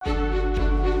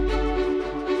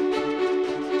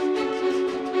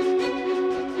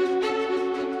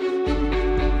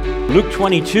Luke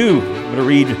 22, I'm going to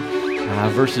read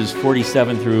verses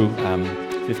 47 through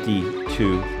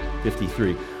 52,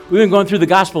 53. We've been going through the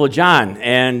Gospel of John,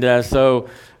 and so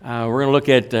we're going to look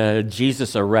at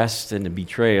Jesus' arrest and the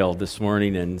betrayal this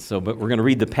morning, but we're going to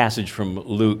read the passage from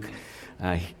Luke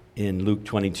in Luke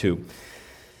 22. It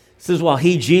says, while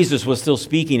Jesus, was still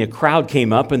speaking, a crowd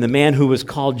came up, and the man who was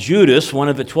called Judas, one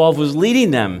of the 12, was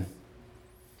leading them.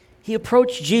 He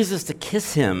approached Jesus to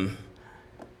kiss him.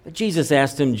 But Jesus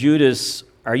asked him, Judas,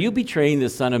 are you betraying the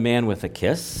Son of Man with a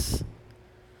kiss?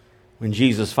 When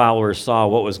Jesus' followers saw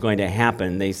what was going to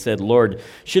happen, they said, Lord,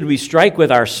 should we strike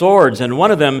with our swords? And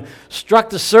one of them struck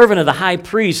the servant of the high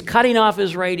priest, cutting off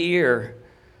his right ear.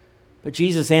 But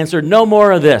Jesus answered, no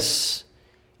more of this.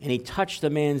 And he touched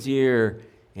the man's ear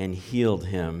and healed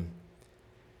him.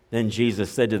 Then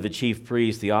Jesus said to the chief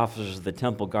priests, the officers of the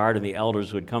temple guard, and the elders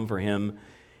who had come for him,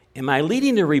 am I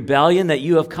leading a rebellion that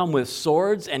you have come with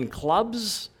swords and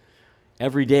clubs?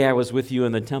 Every day I was with you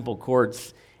in the temple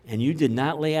courts, and you did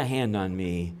not lay a hand on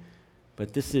me,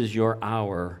 but this is your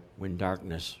hour when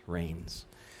darkness reigns.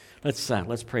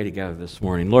 Let's pray together this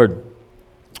morning. Lord,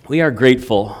 we are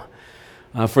grateful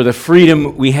for the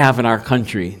freedom we have in our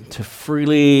country to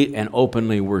freely and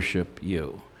openly worship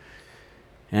you.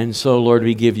 And so, Lord,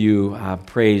 we give you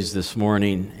praise this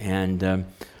morning, and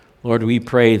Lord, we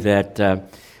pray that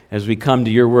as we come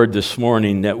to your word this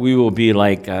morning, that we will be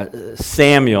like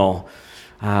Samuel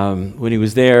when he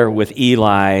was there with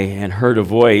Eli and heard a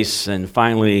voice, and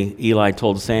finally Eli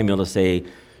told Samuel to say,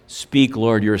 speak,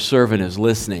 Lord, your servant is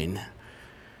listening.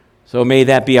 So may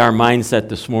that be our mindset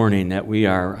this morning, that we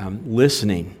are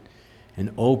listening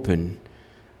and open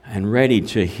and ready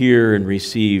to hear and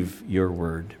receive your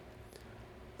word.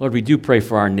 Lord, we do pray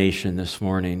for our nation this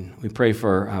morning. We pray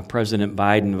for President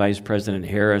Biden, Vice President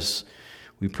Harris.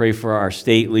 We pray for our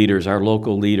state leaders, our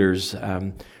local leaders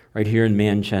right here in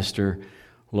Manchester.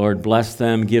 Lord, bless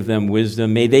them, give them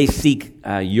wisdom. May they seek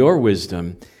your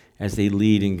wisdom as they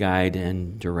lead and guide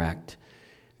and direct.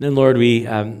 Then, Lord, we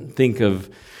think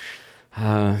of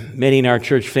many in our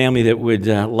church family that would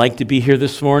like to be here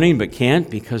this morning but can't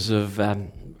because of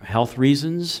health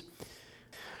reasons.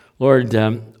 Lord,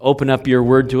 open up your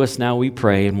word to us now, we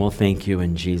pray, and we'll thank you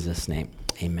in Jesus' name.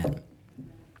 Amen.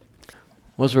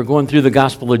 Well, as we're going through the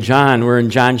Gospel of John, we're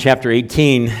in John chapter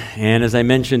 18, and as I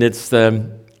mentioned,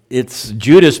 it's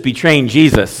Judas betraying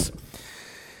Jesus.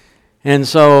 And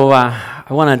so I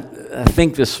want to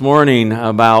think this morning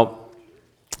about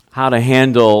how to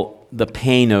handle the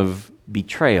pain of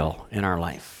betrayal in our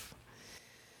life.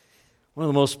 One of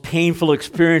the most painful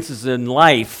experiences in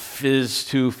life is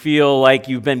to feel like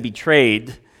you've been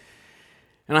betrayed.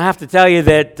 And I have to tell you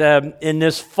that in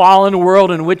this fallen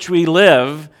world in which we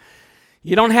live,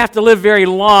 you don't have to live very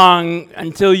long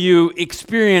until you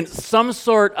experience some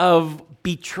sort of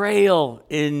betrayal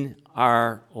in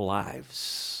our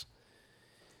lives.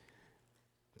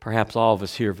 Perhaps all of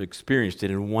us here have experienced it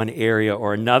in one area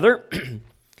or another.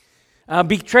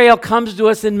 Betrayal comes to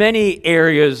us in many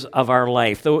areas of our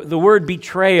life. The word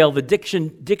betrayal, the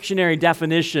dictionary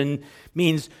definition,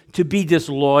 means to be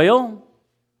disloyal,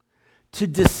 to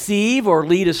deceive or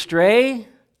lead astray,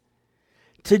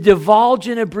 to divulge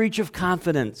in a breach of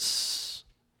confidence.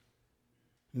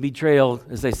 Betrayal,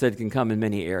 as I said, can come in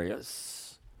many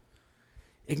areas.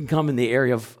 It can come in the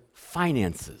area of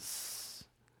finances.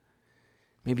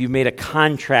 Maybe you made a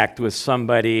contract with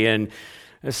somebody and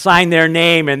signed their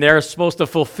name, and they're supposed to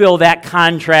fulfill that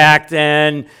contract,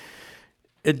 and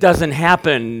it doesn't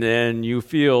happen, and you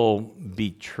feel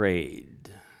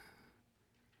betrayed.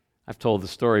 I've told the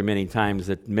story many times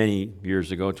that many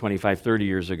years ago, 25, 30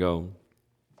 years ago,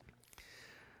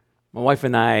 my wife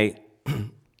and I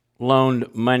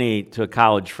loaned money to a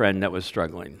college friend that was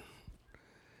struggling.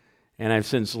 And I've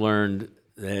since learned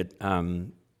that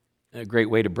a great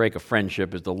way to break a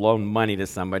friendship is to loan money to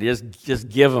somebody. Just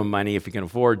give them money if you can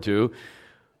afford to.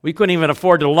 We couldn't even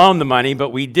afford to loan the money, but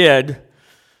we did.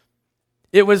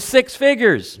 It was 6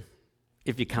 figures,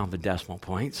 if you count the decimal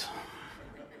points.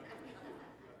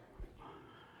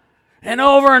 And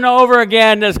over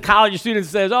again, this college student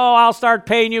says, oh, I'll start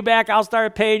paying you back,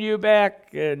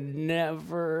 and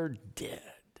never did.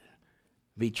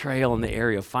 Betrayal in the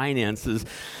area of finances.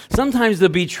 Sometimes the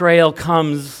betrayal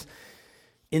comes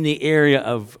in the area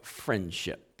of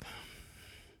friendship.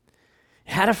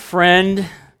 Had a friend,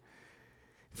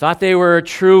 thought they were a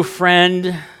true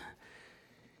friend,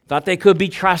 thought they could be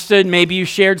trusted. Maybe you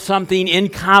shared something in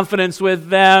confidence with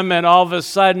them, and all of a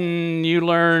sudden you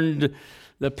learned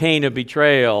the pain of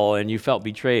betrayal, and you felt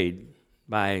betrayed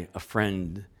by a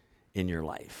friend in your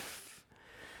life.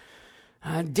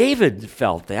 David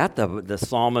felt that. The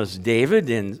psalmist David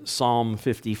in Psalm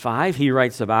 55, he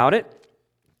writes about it.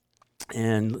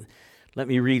 And let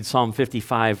me read Psalm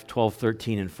 55, 12,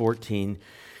 13, and 14.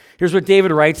 Here's what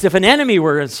David writes: "If an enemy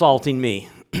were insulting me,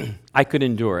 I could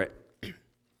endure it.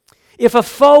 If a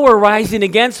foe were rising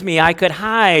against me, I could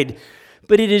hide.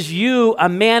 But it is you, a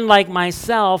man like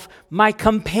myself, my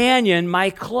companion, my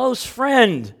close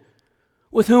friend,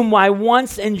 with whom I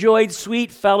once enjoyed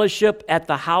sweet fellowship at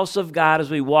the house of God as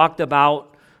we walked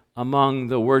about among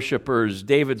the worshipers."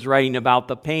 David's writing about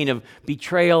the pain of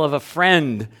betrayal of a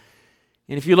friend.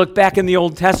 And if you look back in the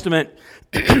Old Testament,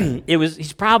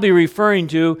 he's probably referring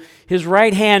to his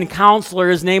right-hand counselor.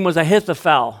 His name was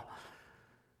Ahithophel.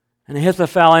 And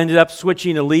Ahithophel ended up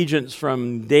switching allegiance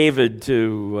from David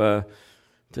to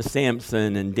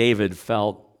Samson, and David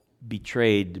felt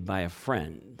betrayed by a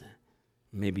friend.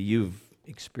 Maybe you've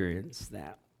experienced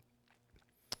that.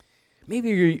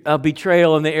 Maybe a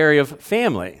betrayal in the area of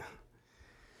family.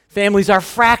 Families are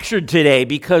fractured today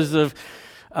because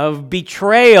of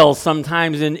betrayal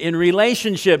sometimes in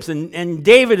relationships, and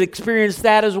David experienced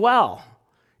that as well.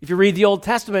 If you read the Old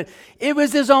Testament, it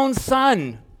was his own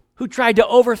son who tried to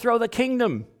overthrow the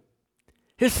kingdom.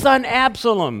 His son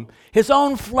Absalom, his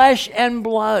own flesh and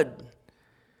blood.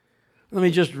 Let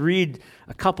me just read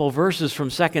a couple verses from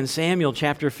 2 Samuel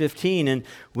chapter 15, and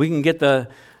we can get the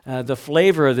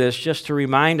flavor of this just to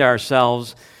remind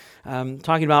ourselves.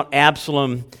 Talking about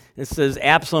Absalom, it says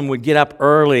Absalom would get up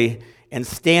early and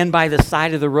stand by the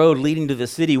side of the road leading to the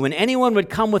city. When anyone would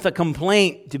come with a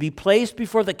complaint to be placed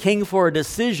before the king for a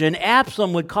decision,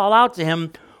 Absalom would call out to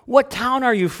him, "What town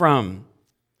are you from?"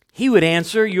 He would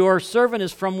answer, "Your servant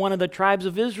is from one of the tribes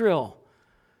of Israel."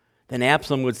 Then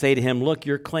Absalom would say to him, "Look,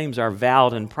 your claims are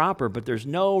valid and proper, but there's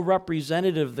no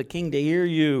representative of the king to hear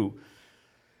you."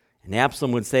 And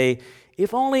Absalom would say,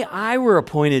 "If only I were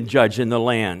appointed judge in the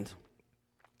land.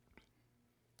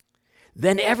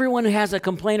 Then everyone who has a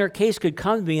complaint or case could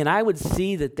come to me, and I would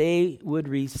see that they would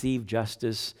receive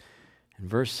justice." And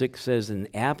verse 6 says, "And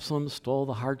Absalom stole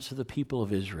the hearts of the people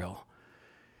of Israel."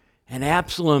 And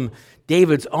Absalom,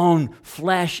 David's own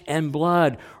flesh and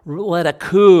blood, led a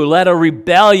coup, led a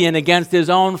rebellion against his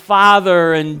own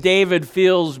father, and David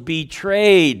feels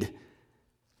betrayed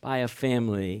by a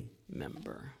family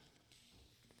member.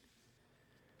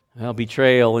 Well,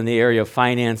 betrayal in the area of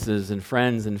finances and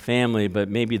friends and family, but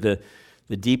maybe the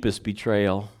deepest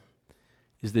betrayal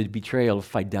is the betrayal of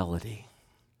fidelity.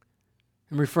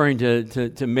 I'm referring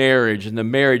to marriage and the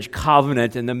marriage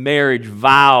covenant and the marriage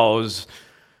vows.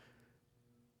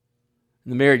 In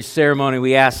the marriage ceremony,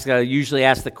 we usually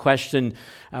ask the question,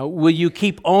 will you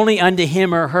keep only unto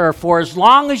him or her for as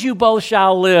long as you both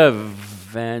shall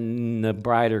live? And the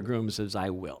bride or groom says, "I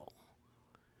will."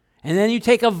 And then you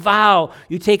take a vow,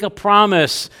 you take a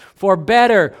promise for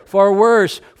better, for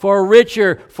worse, for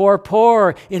richer, for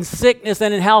poor, in sickness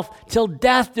and in health, till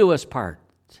death do us part.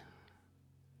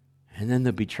 And then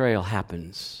the betrayal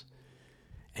happens,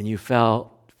 and you feel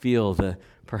the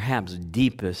perhaps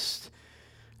deepest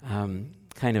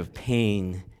kind of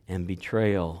pain and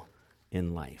betrayal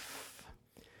in life.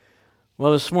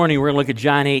 Well, this morning we're going to look at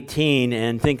John 18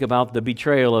 and think about the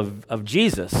betrayal of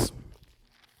Jesus.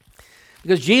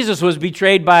 Because Jesus was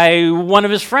betrayed by one of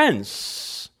his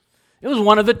friends. It was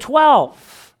one of the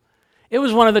 12. It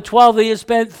was one of the 12 that he had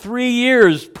spent 3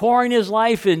 years pouring his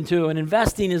life into and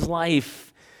investing his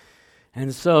life.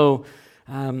 And so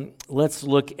let's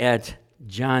look at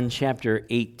John chapter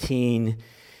 18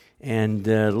 and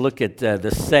look at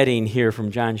the setting here from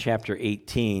John chapter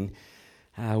 18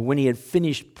 when he had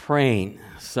finished praying.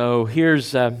 So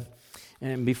here's...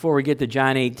 And before we get to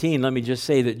John 18, let me just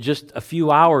say that just a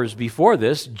few hours before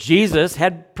this, Jesus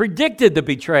had predicted the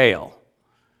betrayal.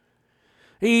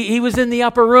 He was in the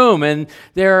upper room, and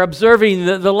they're observing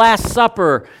the Last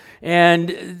Supper,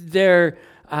 and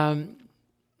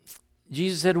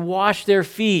Jesus had washed their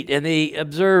feet, and they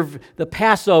observed the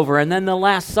Passover, and then the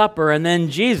Last Supper, and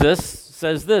then Jesus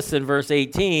says this in verse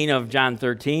 18 of John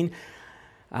 13,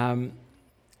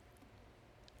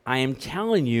 "I am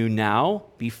telling you now,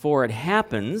 before it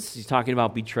happens," he's talking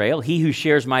about betrayal, "he who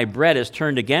shares my bread is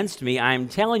turned against me. I am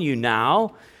telling you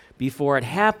now, before it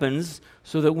happens,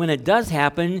 so that when it does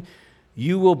happen,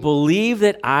 you will believe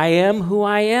that I am who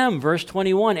I am." Verse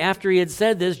 21, after he had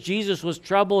said this, Jesus was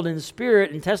troubled in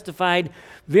spirit and testified,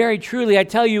 "Very truly, I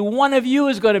tell you, one of you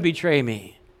is going to betray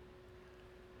me."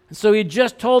 And so he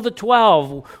just told the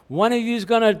 12, one of you is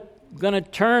going to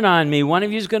turn on me, one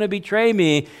of you is going to betray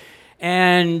me.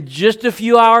 And just a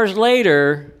few hours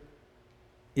later,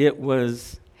 it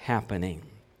was happening.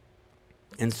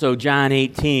 And so John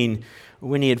 18,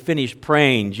 when he had finished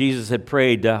praying, Jesus had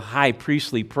prayed the high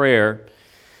priestly prayer.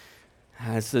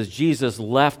 It says Jesus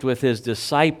left with his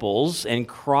disciples and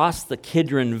crossed the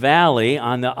Kidron Valley.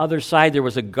 On the other side, there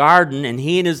was a garden, and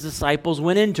he and his disciples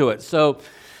went into it. So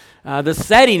the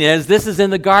setting is, this is in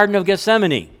the Garden of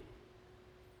Gethsemane.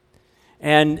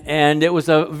 And it was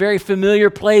a very familiar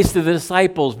place to the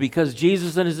disciples because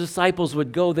Jesus and his disciples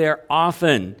would go there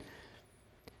often.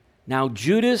 Now,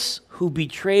 Judas, who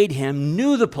betrayed him,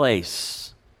 knew the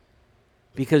place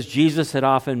because Jesus had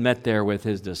often met there with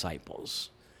his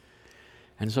disciples.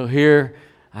 And so here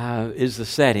is the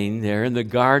setting there in the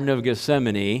Garden of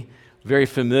Gethsemane, very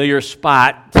familiar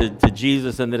spot to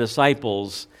Jesus and the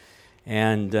disciples,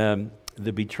 and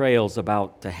the betrayal's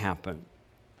about to happen.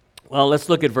 Well, let's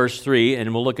look at verse 3,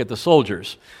 and we'll look at the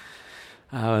soldiers.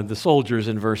 The soldiers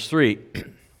in verse 3.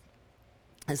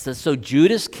 It says, so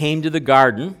Judas came to the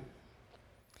garden,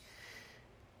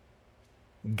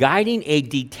 guiding a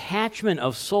detachment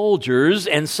of soldiers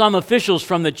and some officials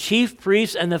from the chief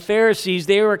priests and the Pharisees.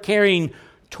 They were carrying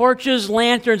torches,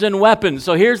 lanterns, and weapons.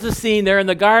 So here's the scene there in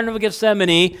the Garden of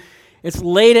Gethsemane. It's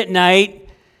late at night,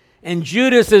 and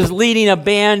Judas is leading a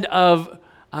band of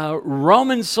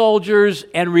Roman soldiers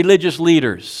and religious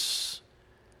leaders.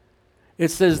 It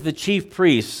says the chief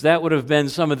priests, that would have been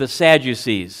some of the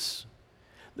Sadducees.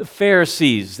 The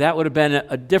Pharisees, that would have been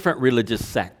a different religious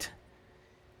sect.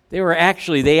 They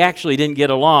actually didn't get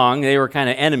along. They were kind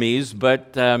of enemies,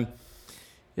 but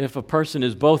if a person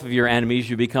is both of your enemies,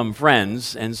 you become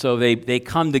friends. And so they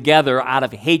come together out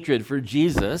of hatred for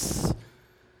Jesus.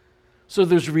 So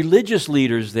there's religious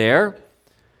leaders there.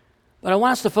 But I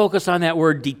want us to focus on that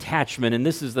word detachment. And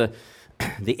this is the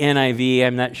NIV.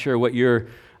 I'm not sure what your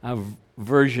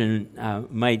version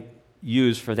might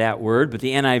use for that word, but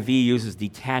the NIV uses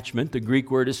detachment. The Greek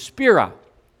word is spira.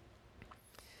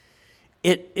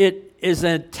 It is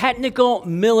a technical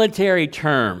military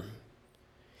term,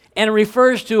 and it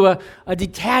refers to a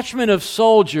detachment of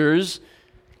soldiers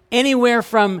anywhere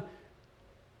from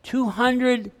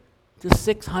 200 to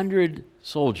 600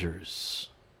 soldiers.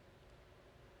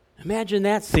 Imagine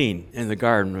that scene in the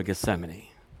Garden of Gethsemane.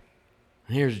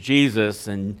 Here's Jesus,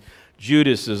 and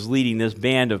Judas is leading this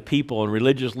band of people and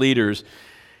religious leaders,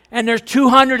 and there's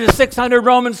 200 to 600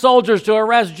 Roman soldiers to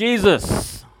arrest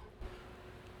Jesus.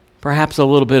 Perhaps a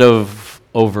little bit of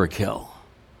overkill.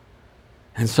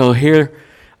 And so here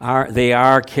they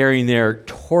are carrying their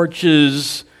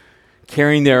torches,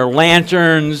 carrying their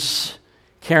lanterns,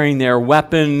 carrying their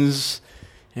weapons,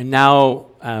 and now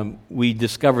we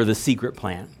discover the secret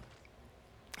plan.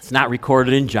 It's not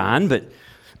recorded in John, but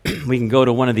we can go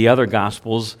to one of the other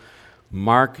Gospels.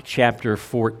 Mark chapter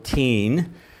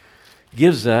 14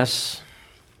 gives us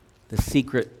the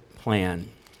secret plan.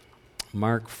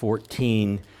 Mark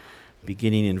 14,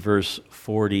 beginning in verse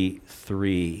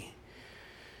 43.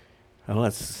 Well,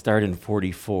 let's start in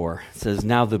 44. It says,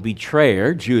 now the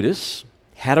betrayer, Judas,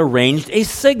 had arranged a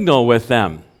signal with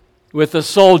them, with the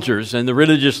soldiers and the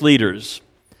religious leaders.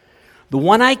 The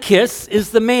one I kiss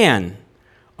is the man.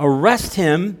 Arrest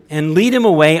him and lead him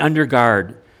away under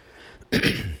guard.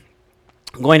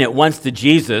 Going at once to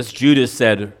Jesus, Judas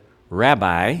said,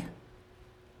 Rabbi,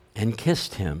 and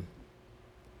kissed him.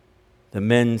 The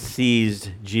men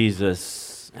seized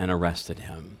Jesus and arrested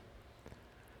him.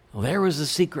 Well, there was a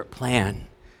secret plan.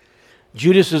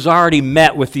 Judas has already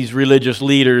met with these religious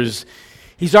leaders.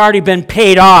 He's already been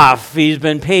paid off. He's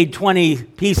been paid 20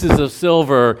 pieces of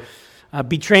silver,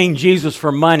 betraying Jesus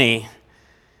for money.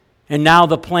 And now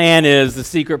the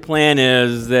secret plan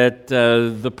is that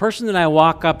the person that I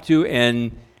walk up to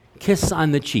and kiss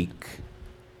on the cheek,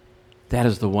 that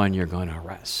is the one you're going to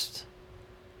arrest.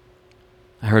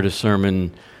 I heard a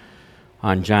sermon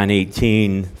on John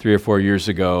 18 3 or 4 years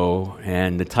ago,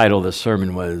 and the title of the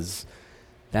sermon was,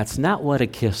 That's Not What a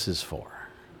Kiss is For.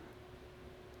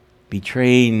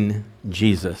 Betraying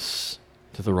Jesus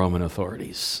to the Roman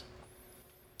authorities.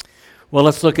 Well,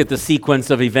 let's look at the sequence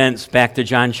of events back to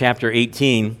John chapter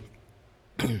 18,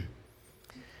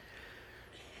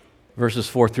 verses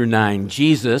 4 through 9.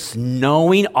 Jesus,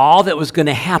 knowing all that was going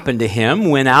to happen to him,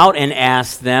 went out and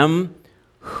asked them,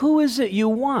 Who is it you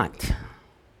want?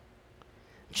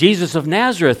 Jesus of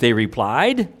Nazareth, they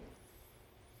replied.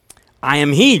 I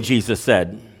am he, Jesus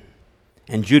said.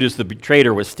 And Judas the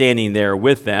betrayer was standing there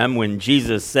with them. When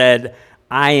Jesus said,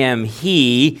 I am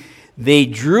he, they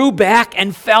drew back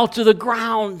and fell to the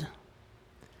ground.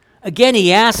 Again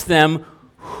he asked them,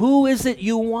 Who is it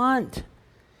you want?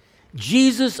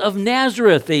 Jesus of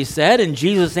Nazareth, they said. And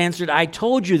Jesus answered, I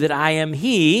told you that I am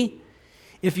he.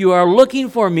 If you are looking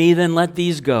for me, then let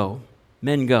these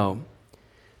men go.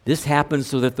 This happened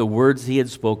so that the words he had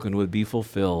spoken would be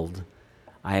fulfilled.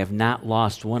 I have not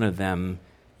lost one of them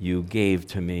you gave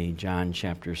to me. John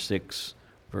chapter 6,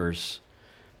 verse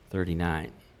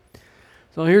 39.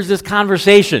 So here's this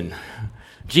conversation.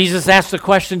 Jesus asked the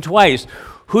question twice.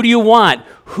 Who do you want?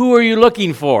 Who are you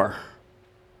looking for?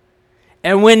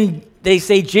 And when they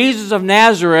say Jesus of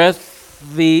Nazareth,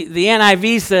 the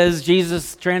NIV says,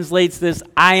 Jesus translates this,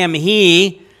 I am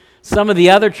he. Some of the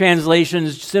other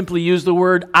translations simply use the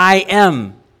word I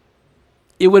am.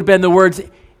 It would have been the words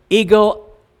ego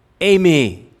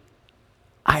eimi.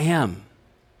 I am.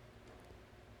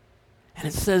 And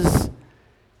it says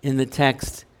in the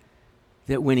text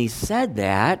that when he said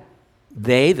that,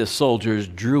 they, the soldiers,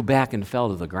 drew back and fell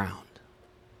to the ground.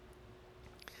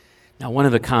 Now, one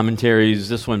of the commentaries,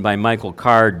 this one by Michael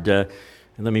Card, and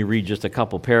let me read just a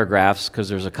couple paragraphs because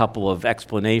there's a couple of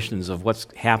explanations of what's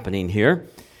happening here.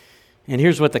 And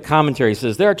here's what the commentary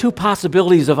says. There are two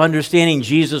possibilities of understanding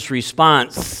Jesus'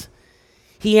 response.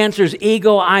 He answers,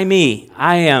 ego eimi,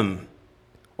 I am,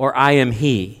 or I am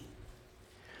he.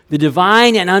 The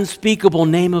divine and unspeakable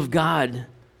name of God.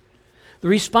 The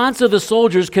response of the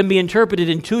soldiers can be interpreted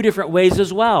in two different ways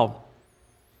as well.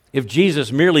 If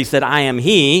Jesus merely said, I am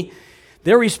he,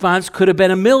 their response could have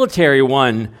been a military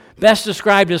one, best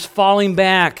described as falling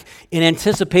back in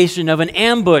anticipation of an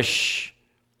ambush.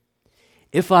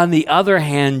 If, on the other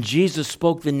hand, Jesus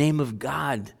spoke the name of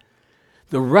God,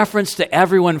 the reference to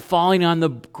everyone falling on the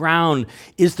ground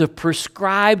is the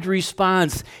prescribed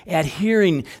response at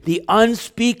hearing the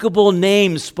unspeakable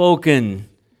name spoken.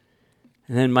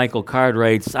 And then Michael Card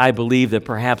writes, I believe that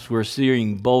perhaps we're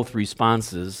seeing both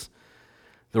responses.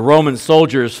 The Roman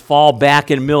soldiers fall back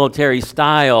in military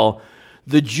style.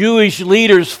 The Jewish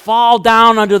leaders fall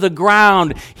down onto the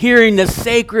ground, hearing the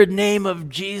sacred name of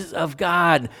Jesus, of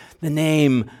God, the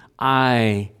name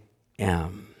I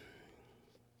am.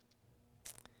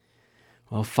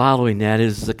 Well, following that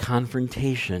is the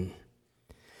confrontation.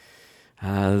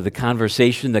 The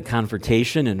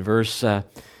confrontation in verse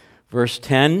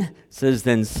 10 says,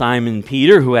 Then Simon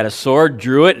Peter, who had a sword,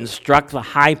 drew it and struck the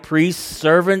high priest's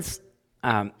servants,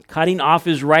 cutting off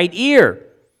his right ear.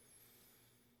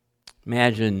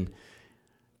 Imagine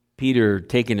Peter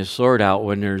taking his sword out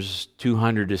when there's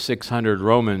 200 to 600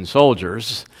 Roman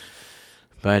soldiers.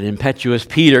 But impetuous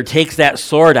Peter takes that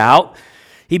sword out.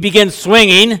 He begins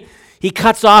swinging. He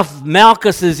cuts off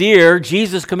Malchus's ear.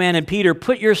 Jesus commanded Peter,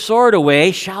 Put your sword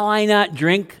away. Shall I not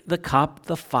drink the cup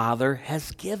the Father has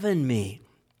given me?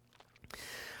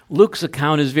 Luke's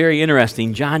account is very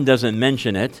interesting. John doesn't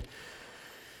mention it,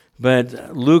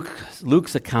 but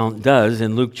Luke's account does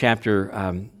in Luke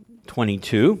chapter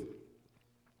 22.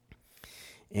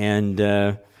 And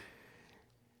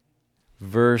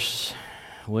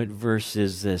what verse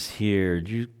is this here?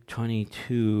 Luke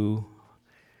 22,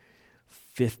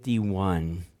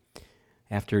 51.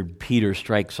 After Peter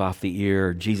strikes off the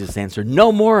ear, Jesus answered,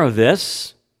 No more of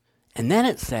this. And then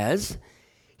it says,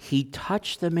 He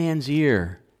touched the man's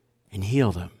ear and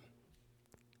healed him.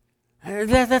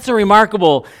 That's a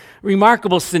remarkable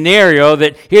scenario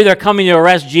that here they're coming to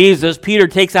arrest Jesus. Peter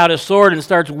takes out his sword and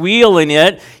starts wielding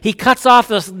it. He cuts off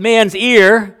this man's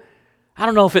ear. I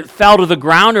don't know if it fell to the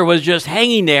ground or was just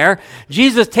hanging there.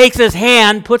 Jesus takes his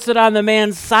hand, puts it on the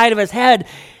man's side of his head,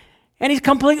 and he's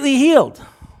completely healed.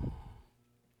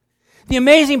 The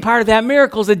amazing part of that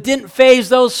miracle is it didn't faze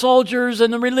those soldiers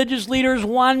and the religious leaders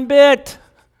one bit.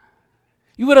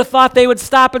 You would have thought they would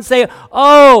stop and say,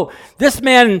 oh, this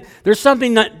man, there's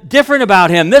something different about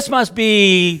him. This must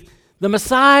be the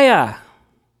Messiah.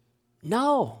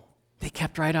 No, they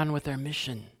kept right on with their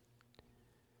mission.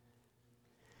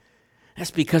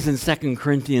 That's because in 2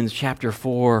 Corinthians chapter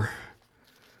 4,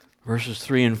 verses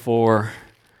 3 and 4,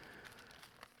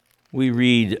 we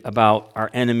read about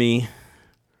our enemy.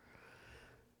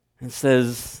 It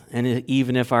says, and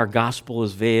even if our gospel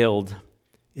is veiled,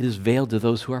 it is veiled to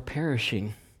those who are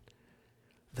perishing.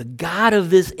 The God of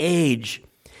this age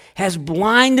has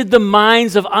blinded the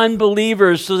minds of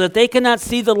unbelievers so that they cannot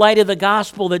see the light of the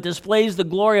gospel that displays the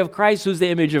glory of Christ, who's the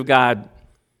image of God.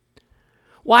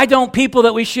 Why don't people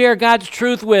that we share God's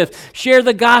truth with, share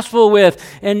the gospel with,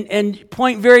 and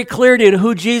point very clearly to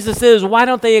who Jesus is, why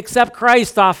don't they accept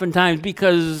Christ oftentimes?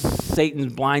 Because Satan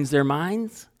blinds their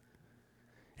minds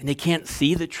and they can't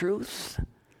see the truth.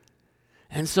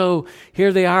 And so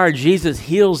here they are. Jesus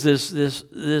heals this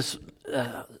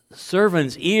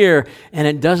servant's ear, and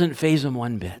it doesn't faze them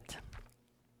one bit.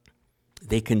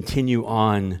 They continue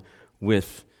on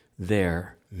with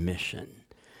their mission.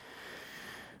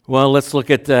 Well, let's look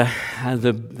at the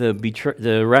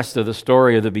rest of the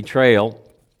story of the betrayal,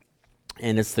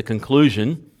 and it's the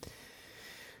conclusion.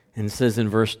 And it says in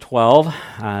verse 12,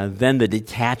 then the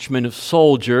detachment of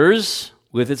soldiers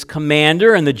with its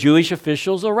commander and the Jewish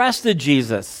officials, arrested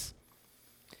Jesus.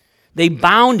 They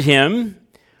bound him,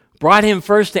 brought him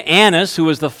first to Annas, who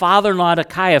was the father-in-law to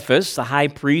Caiaphas, the high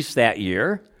priest that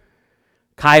year.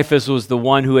 Caiaphas was the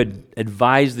one who had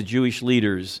advised the Jewish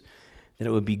leaders that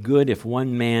it would be good if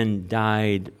one man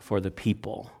died for the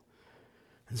people.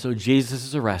 And so Jesus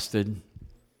is arrested,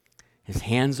 his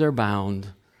hands are bound,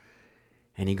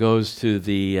 and he goes to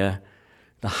the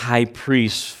high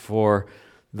priest for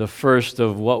the first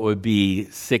of what would be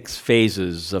 6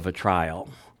 phases of a trial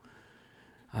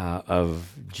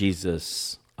of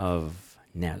Jesus of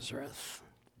Nazareth.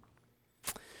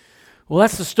 Well,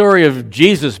 that's the story of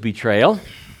Jesus' betrayal.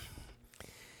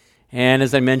 And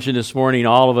as I mentioned this morning,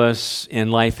 all of us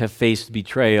in life have faced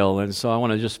betrayal. And so I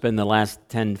want to just spend the last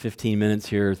 10, 15 minutes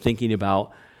here thinking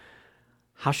about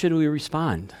how should we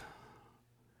respond?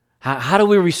 How do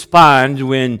we respond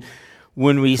when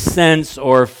we sense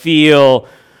or feel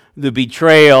the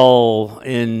betrayal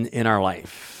in our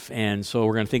life? And so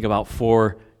we're going to think about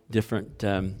 4 different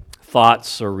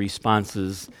thoughts or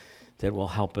responses that will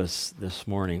help us this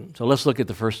morning. So let's look at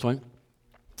the first one.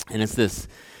 And it's this: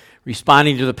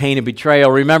 responding to the pain of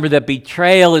betrayal. Remember that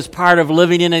betrayal is part of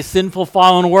living in a sinful,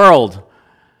 fallen world.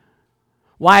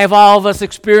 Why have all of us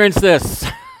experienced this?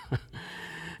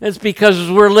 It's because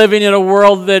we're living in a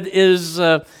world that is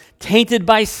tainted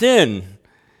by sin.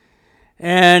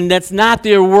 And that's not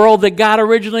the world that God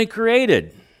originally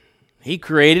created. He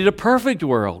created a perfect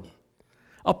world,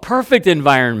 a perfect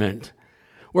environment,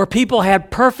 where people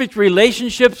had perfect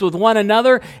relationships with one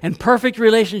another and perfect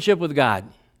relationship with God.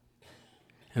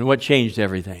 And what changed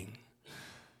everything?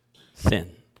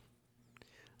 Sin.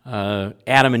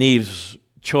 Adam and Eve's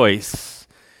choice.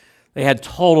 They had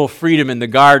total freedom in the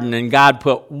garden, and God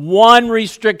put one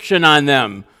restriction on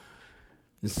them.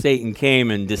 And Satan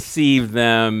came and deceived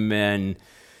them, and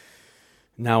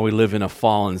now we live in a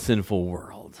fallen, sinful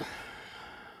world.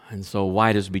 And so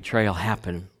why does betrayal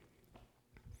happen?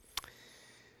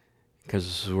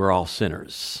 Because we're all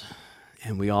sinners,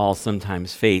 and we all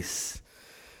sometimes face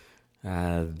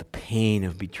the pain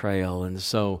of betrayal. And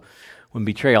so when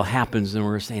betrayal happens and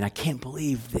we're saying, I can't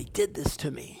believe they did this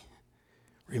to me.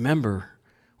 Remember,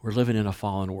 we're living in a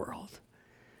fallen world,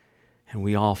 and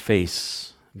we all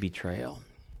face betrayal.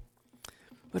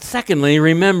 But secondly,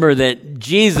 remember that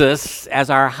Jesus, as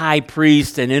our high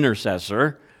priest and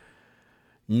intercessor,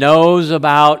 knows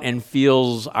about and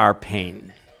feels our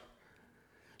pain.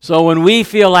 So when we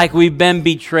feel like we've been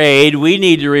betrayed, we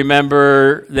need to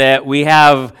remember that we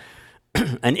have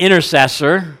an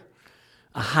intercessor,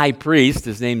 a high priest,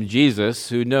 his name is Jesus,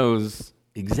 who knows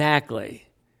exactly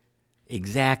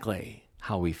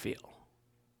how we feel.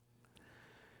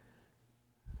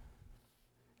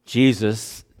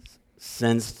 Jesus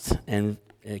sensed and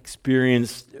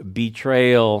experienced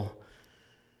betrayal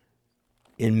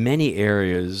in many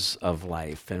areas of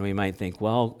life. And we might think,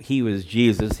 well, he was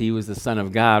Jesus, he was the Son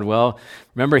of God. Well,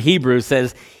 remember Hebrews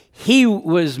says he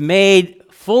was made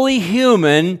fully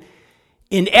human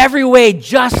in every way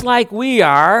just like we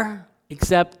are,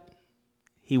 except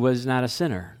he was not a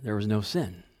sinner. There was no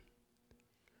sin.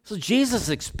 So Jesus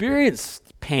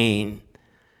experienced pain.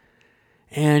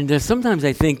 And sometimes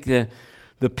I think the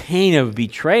pain of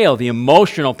betrayal, the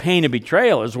emotional pain of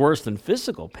betrayal, is worse than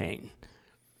physical pain.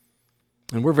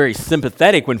 And we're very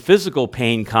sympathetic when physical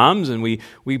pain comes, and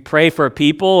we pray for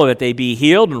people that they be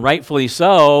healed, and rightfully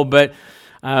so. But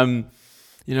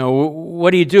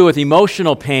what do you do with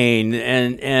emotional pain?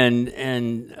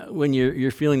 And when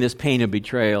you're feeling this pain of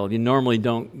betrayal, you normally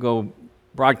don't go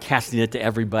broadcasting it to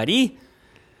everybody.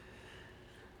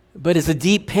 But it's a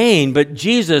deep pain. But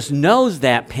Jesus knows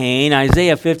that pain.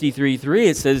 Isaiah 53:3,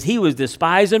 it says, he was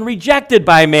despised and rejected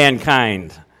by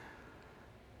mankind.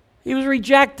 He was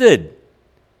rejected.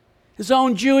 His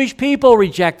own Jewish people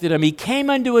rejected him. He came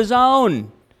unto his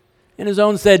own, and his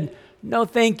own said, no,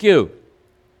 thank you.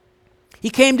 He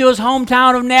came to his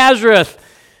hometown of Nazareth,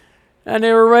 and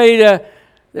they were ready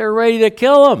to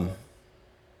kill him.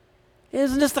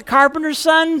 Isn't this the carpenter's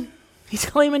son? He's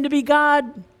claiming to be God.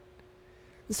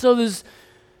 And so there's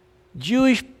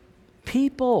Jewish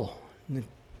people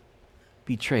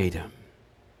betrayed him.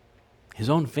 His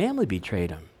own family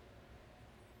betrayed him.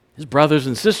 His brothers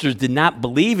and sisters did not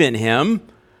believe in him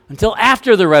until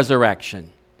after the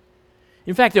resurrection.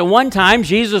 In fact, at one time,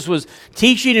 Jesus was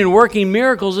teaching and working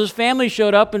miracles. His family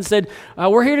showed up and said,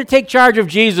 we're here to take charge of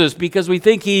Jesus because we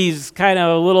think he's kind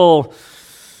of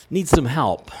needs some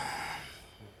help.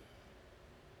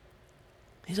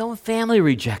 His own family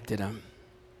rejected him.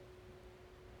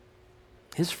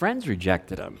 His friends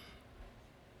rejected him.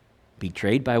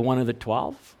 Betrayed by one of the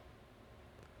 12.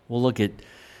 We'll look at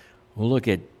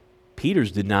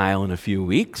Peter's denial in a few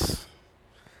weeks.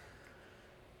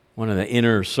 One of the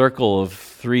inner circle of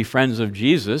three friends of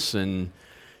Jesus, and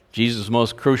Jesus'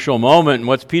 most crucial moment. And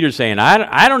what's Peter saying?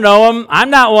 I don't know him. I'm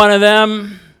not one of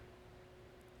them.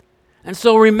 And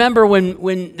so remember,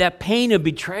 when that pain of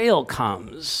betrayal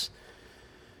comes,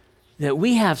 that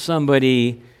we have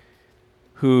somebody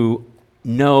who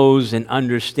knows and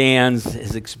understands,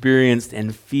 has experienced,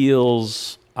 and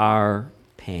feels our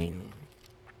pain.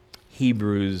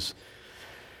 Hebrews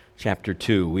chapter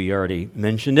 2, we already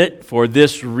mentioned it. For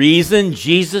this reason,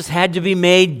 Jesus had to be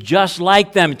made just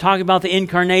like them. Talking about the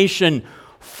incarnation,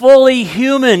 fully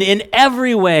human in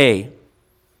every way,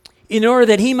 in order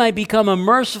that he might become a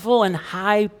merciful and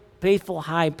faithful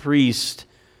high priest,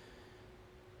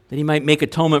 that he might make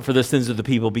atonement for the sins of the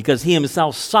people. Because he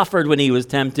himself suffered when he was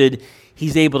tempted,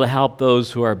 he's able to help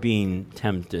those who are being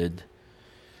tempted.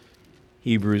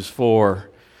 Hebrews 4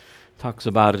 talks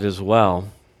about it as well.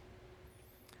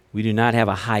 We do not have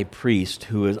a high priest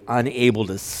who is unable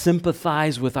to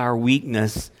sympathize with our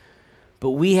weakness, but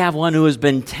we have one who has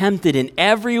been tempted in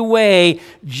every way,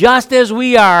 just as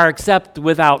we are, except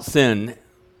without sin.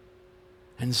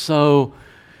 And so,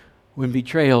 when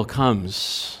betrayal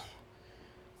comes,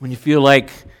 when you feel like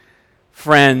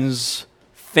friends,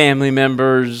 family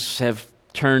members have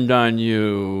turned on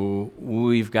you,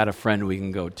 we've got a friend we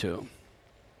can go to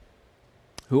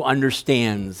who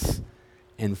understands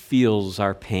and feels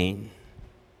our pain,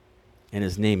 and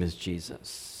his name is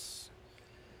Jesus.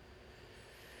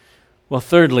 Well,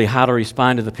 thirdly, how to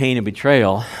respond to the pain of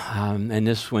betrayal. And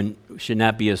this one should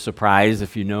not be a surprise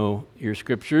if you know your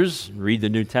scriptures, read the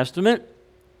New Testament.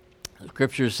 The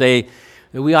scriptures say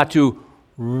that we ought to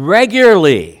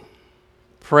regularly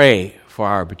pray for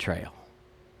our betrayer.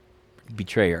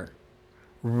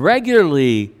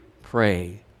 Regularly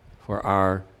pray for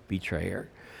our betrayer.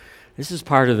 This is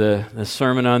part of the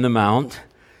Sermon on the Mount,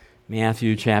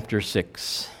 Matthew chapter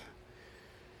 6.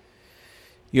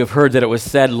 You have heard that it was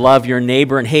said, love your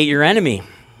neighbor and hate your enemy.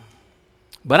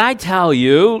 But I tell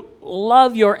you,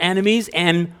 love your enemies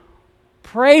and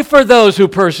pray for those who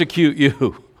persecute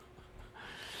you.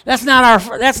 That's not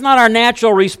our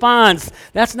natural response.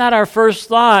 That's not our first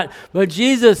thought. But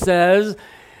Jesus says,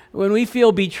 when we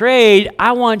feel betrayed,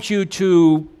 I want you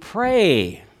to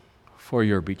pray for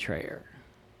your betrayer.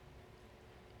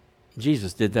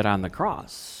 Jesus did that on the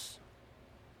cross.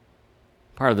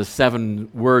 Part of the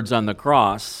 7 words on the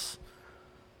cross,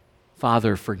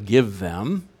 Father, forgive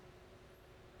them,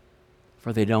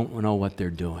 for they don't know what they're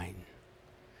doing.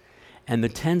 And the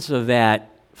tense of that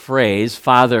phrase,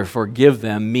 Father, forgive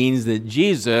them, means that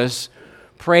Jesus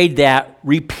prayed that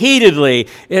repeatedly.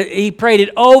 He prayed it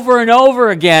over and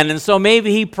over again. And so maybe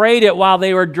he prayed it while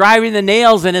they were driving the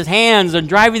nails in his hands and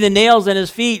driving the nails in his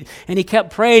feet. And he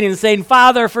kept praying and saying,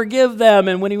 Father, forgive them.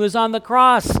 And when he was on the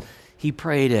cross, he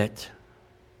prayed it.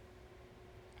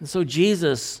 And so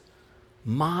Jesus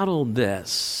modeled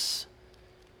this.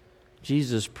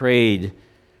 Jesus prayed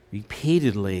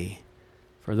repeatedly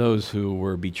for those who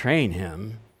were betraying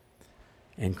him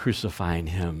and crucifying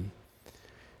him.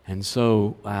 And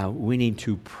so we need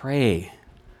to pray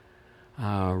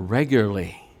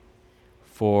regularly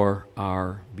for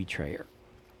our betrayer.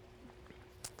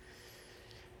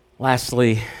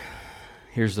 Lastly,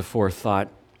 here's the fourth thought.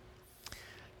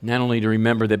 Not only to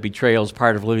remember that betrayal is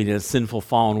part of living in a sinful,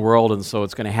 fallen world, and so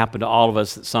it's going to happen to all of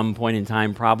us at some point in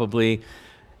time probably.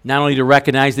 Not only to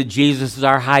recognize that Jesus is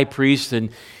our high priest and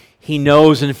he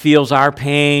knows and feels our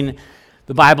pain.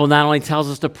 The Bible not only tells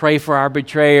us to pray for our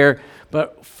betrayer,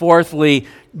 but fourthly,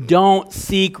 don't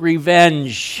seek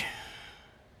revenge,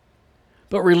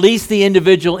 but release the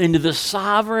individual into the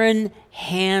sovereign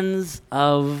hands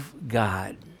of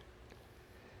God.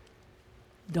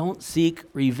 Don't seek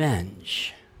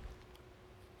revenge.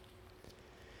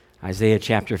 Isaiah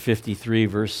chapter 53,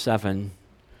 verse 7,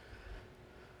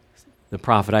 the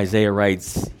prophet Isaiah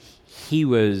writes, he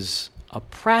was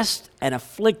oppressed and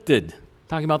afflicted,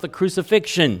 talking about the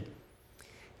crucifixion,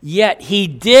 yet he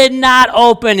did not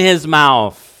open his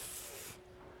mouth.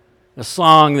 The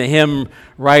song, the hymn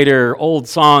writer, old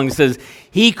song says,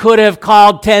 he could have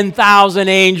called 10,000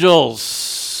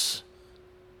 angels,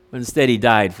 but instead he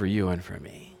died for you and for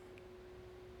me.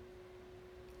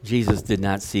 Jesus did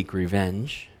not seek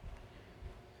revenge.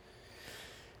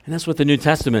 And that's what the New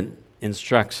Testament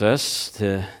instructs us,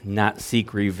 to not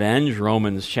seek revenge.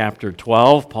 Romans chapter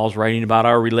 12, Paul's writing about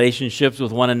our relationships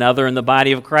with one another in the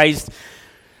body of Christ.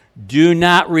 Do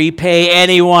not repay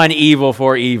anyone evil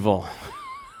for evil.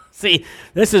 See,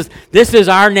 this is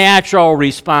our natural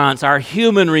response, our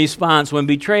human response when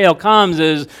betrayal comes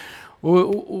is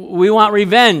we want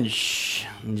revenge.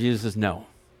 And Jesus says, no.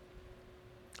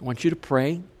 I want you to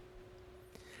pray.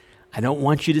 I don't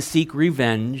want you to seek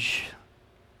revenge.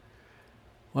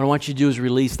 What I want you to do is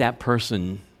release that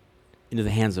person into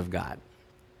the hands of God.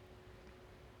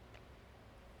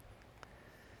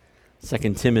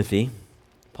 2 Timothy,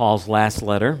 Paul's last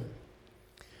letter,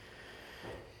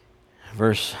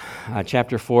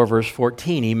 chapter 4, verse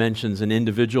 14, he mentions an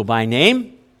individual by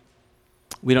name.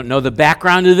 We don't know the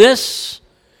background of this.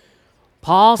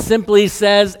 Paul simply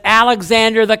says,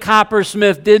 Alexander the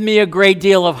coppersmith did me a great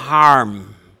deal of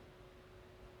harm.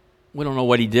 We don't know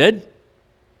what he did.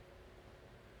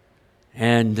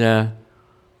 And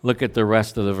look at the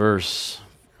rest of the verse.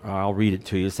 I'll read it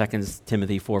to you. 2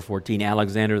 Timothy 4:14.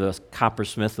 Alexander the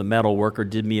coppersmith, the metal worker,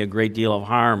 did me a great deal of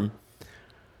harm.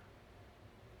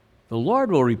 The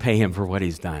Lord will repay him for what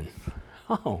he's done.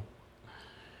 Oh,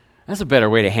 that's a better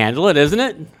way to handle it, isn't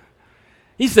it?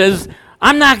 He says,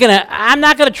 I'm not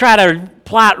gonna try to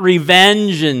plot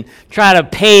revenge and try to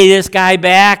pay this guy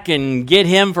back and get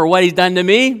him for what he's done to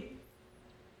me.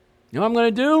 You know what I'm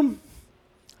going to do?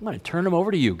 I'm going to turn him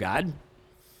over to you, God.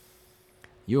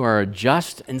 You are a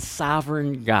just and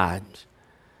sovereign God.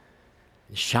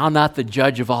 Shall not the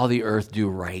judge of all the earth do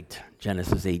right?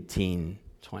 Genesis 18:25.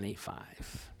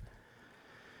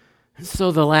 And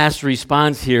so the last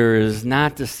response here is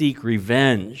not to seek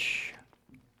revenge,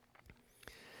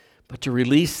 but to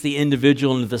release the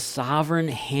individual into the sovereign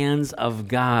hands of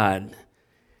God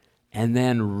and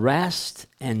then rest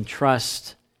and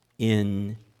trust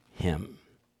in Him.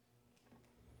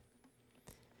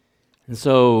 And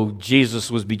so Jesus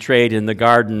was betrayed in the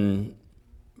garden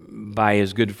by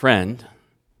his good friend.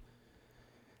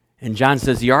 And John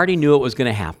says he already knew it was going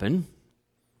to happen.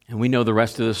 And we know the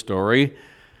rest of the story.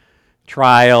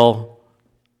 Trial,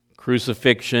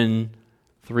 crucifixion,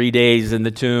 3 days in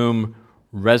the tomb,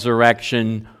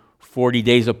 resurrection, 40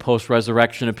 days of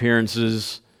post-resurrection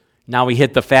appearances. Now we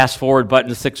hit the fast-forward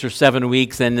button 6 or 7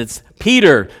 weeks, and it's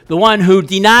Peter, the one who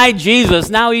denied Jesus.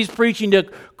 Now he's preaching to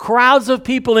crowds of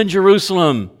people in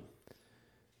Jerusalem.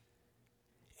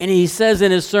 And he says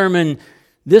in his sermon,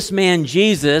 this man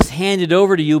Jesus, handed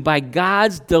over to you by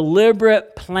God's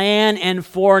deliberate plan and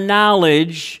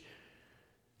foreknowledge,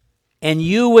 and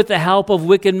you, with the help of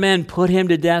wicked men, put him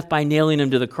to death by nailing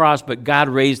him to the cross, but God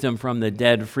raised him from the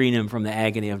dead, freeing him from the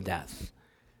agony of death.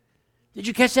 Did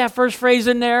you catch that first phrase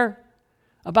in there?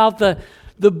 About the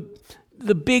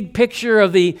big picture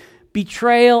of the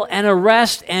betrayal and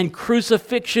arrest and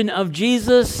crucifixion of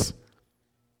Jesus?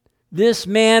 This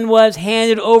man was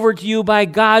handed over to you by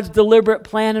God's deliberate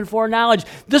plan and foreknowledge.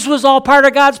 This was all part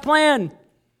of God's plan.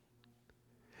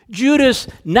 Judas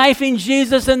knifing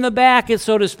Jesus in the back,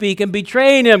 so to speak, and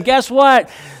betraying him. Guess what?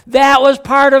 That was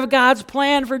part of God's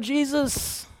plan for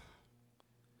Jesus.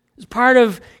 It's part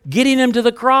of getting him to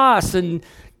the cross and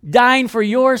dying for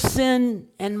your sin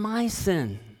and my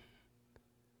sin.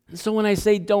 And so when I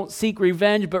say don't seek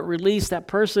revenge, but release that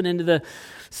person into the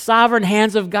sovereign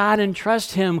hands of God and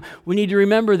trust Him, we need to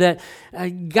remember that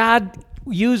God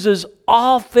uses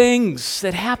all things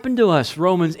that happen to us,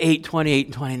 Romans 8:28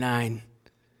 and 29.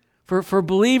 For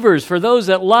believers, for those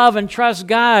that love and trust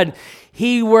God,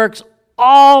 He works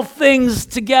all things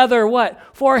together, what?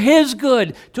 For His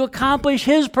good, to accomplish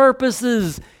His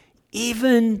purposes,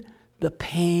 even the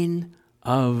pain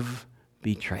of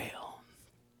betrayal.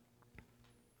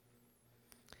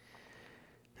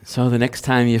 So the next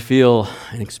time you feel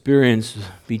and experience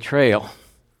betrayal,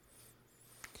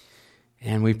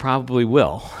 and we probably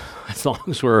will, as long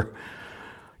as we're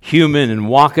human and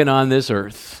walking on this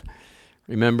earth,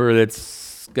 remember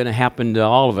that's going to happen to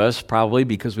all of us probably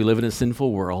because we live in a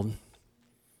sinful world.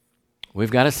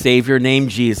 We've got a Savior named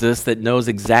Jesus that knows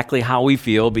exactly how we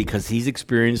feel because He's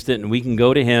experienced it, and we can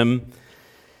go to Him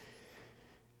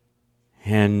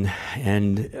and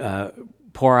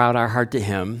pour out our heart to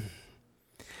Him.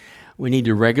 We need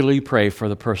to regularly pray for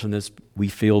the person that we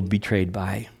feel betrayed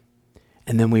by,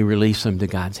 and then we release them to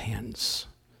God's hands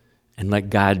and let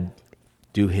God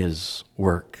do His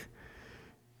work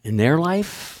in their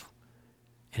life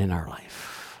and in our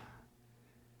life.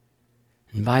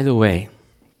 And by the way,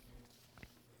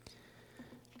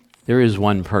 there is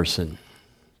one person,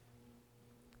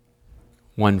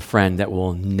 one friend that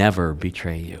will never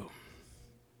betray you.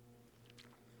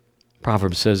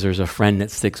 Proverbs says there's a friend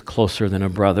that sticks closer than a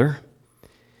brother.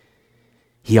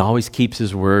 He always keeps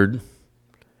his word,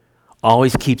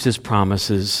 always keeps his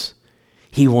promises.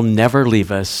 He will never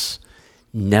leave us,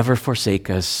 never forsake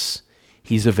us.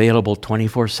 He's available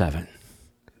 24/7.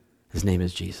 His name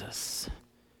is Jesus.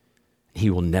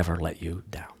 He will never let you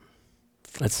down.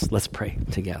 Let's pray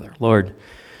together. Lord,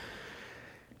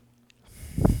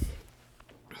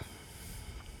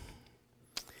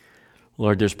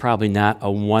 Lord, there's probably not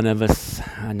one of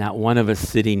us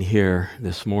sitting here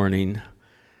this morning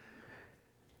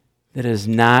that has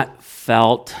not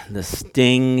felt the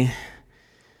sting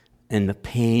and the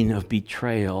pain of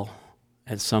betrayal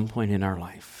at some point in our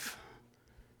life.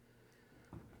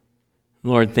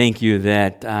 Lord, thank you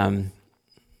that that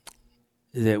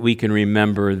we can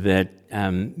remember that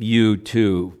you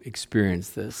too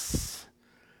experienced this.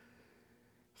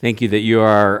 Thank you that you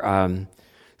are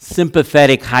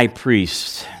sympathetic high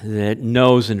priest that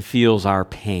knows and feels our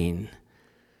pain.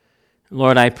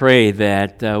 Lord, I pray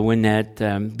that when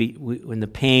the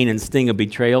pain and sting of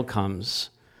betrayal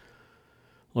comes,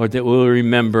 Lord, that we'll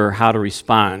remember how to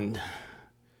respond.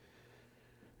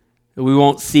 That we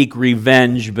won't seek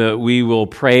revenge, but we will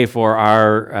pray for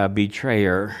our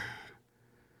betrayer.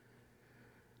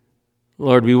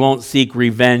 Lord, we won't seek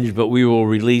revenge, but we will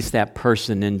release that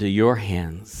person into your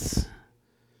hands.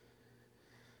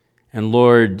 And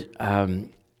Lord,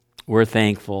 we're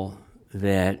thankful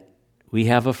that we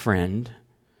have a friend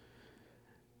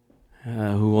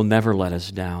who will never let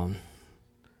us down.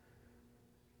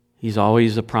 He's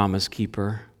always a promise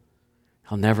keeper.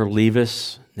 He'll never leave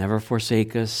us, never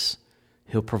forsake us.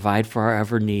 He'll provide for our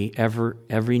every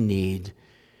need.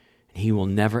 And he will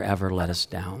never, ever let us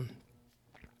down.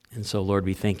 And so, Lord,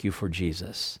 we thank you for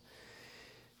Jesus.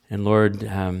 And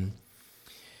Lord,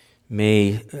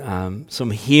 may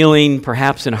some healing,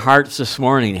 perhaps in hearts this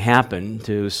morning, happen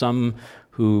to some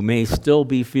who may still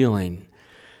be feeling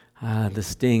the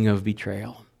sting of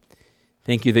betrayal.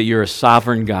 Thank you that you're a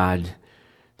sovereign God,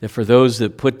 that for those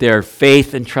that put their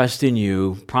faith and trust in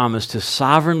you, promise to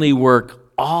sovereignly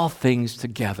work all things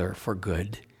together for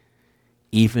good,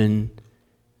 even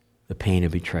the pain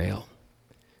of betrayal.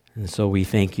 And so we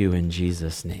thank you in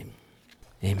Jesus' name.